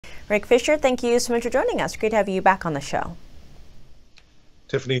Rick Fisher, thank you so much for joining us. Great to have you back on the show.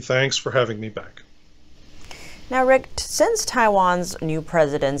 Tiffany, thanks for having me back. Now, Rick, since Taiwan's new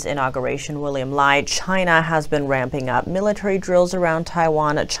president's inauguration, William Lai, China has been ramping up military drills around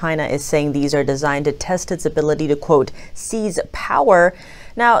Taiwan. China is saying these are designed to test its ability to, quote, seize power.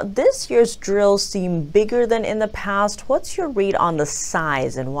 Now, this year's drills seem bigger than in the past. What's your read on the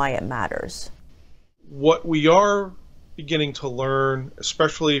size and why it matters? What we are beginning to learn,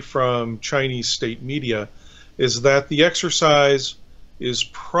 especially from Chinese state media, is that the exercise is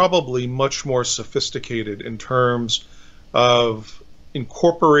probably much more sophisticated in terms of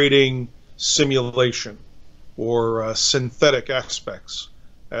incorporating simulation or synthetic aspects,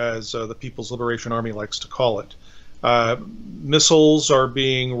 as the People's Liberation Army likes to call it. Missiles are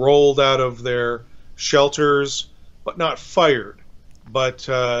being rolled out of their shelters, but not fired. But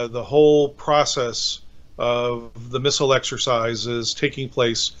the whole process of the missile exercise is taking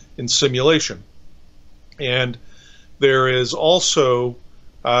place in simulation. And there is also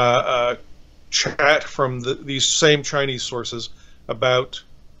a chat from these same Chinese sources about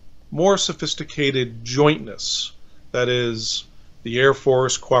more sophisticated jointness. That is, the Air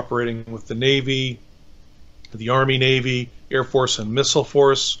Force cooperating with the Navy, the Army, Navy, Air Force, and Missile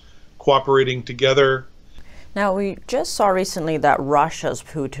Force cooperating together. Now, we just saw recently that Russia's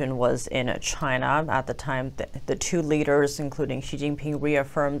Putin was in China. At the time, the two leaders, including Xi Jinping,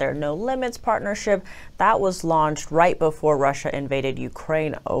 reaffirmed their no limits partnership. That was launched right before Russia invaded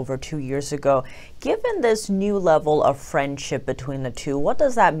Ukraine over 2 years ago. Given this new level of friendship between the two, what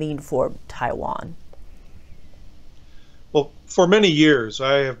does that mean for Taiwan? Well, for many years,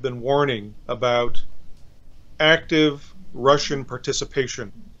 I have been warning about active Russian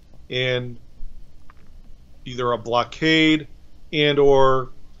participation in either a blockade and or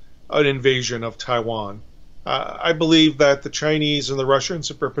an invasion of Taiwan. I believe that the Chinese and the Russians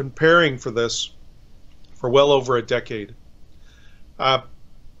have been preparing for this for well over a decade.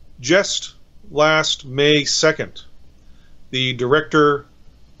 Just last May 2nd, the director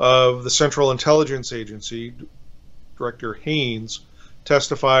of the Central Intelligence Agency, Director Haynes,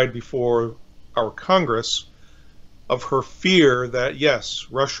 testified before our Congress of her fear that, yes,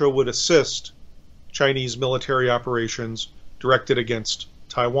 Russia would assist Chinese military operations directed against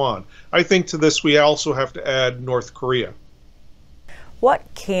Taiwan. I think to this we also have to add North Korea. What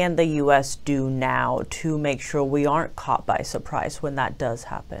can the U.S. do now to make sure we aren't caught by surprise when that does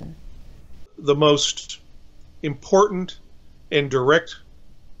happen? The most important and direct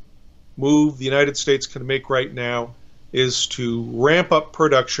move the United States can make right now is to ramp up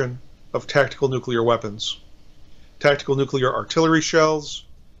production of tactical nuclear weapons. Tactical nuclear artillery shells,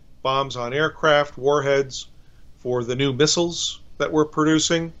 bombs on aircraft, warheads for the new missiles that we're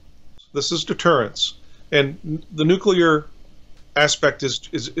producing. This is deterrence. And the nuclear aspect is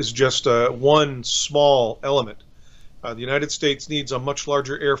just one small element. The United States needs a much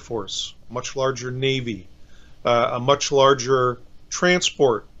larger Air Force, much larger Navy, a much larger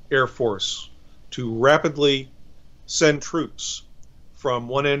transport Air Force to rapidly send troops from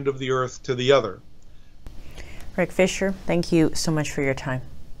one end of the earth to the other. Rick Fisher, thank you so much for your time.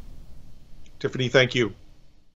 Tiffany, thank you.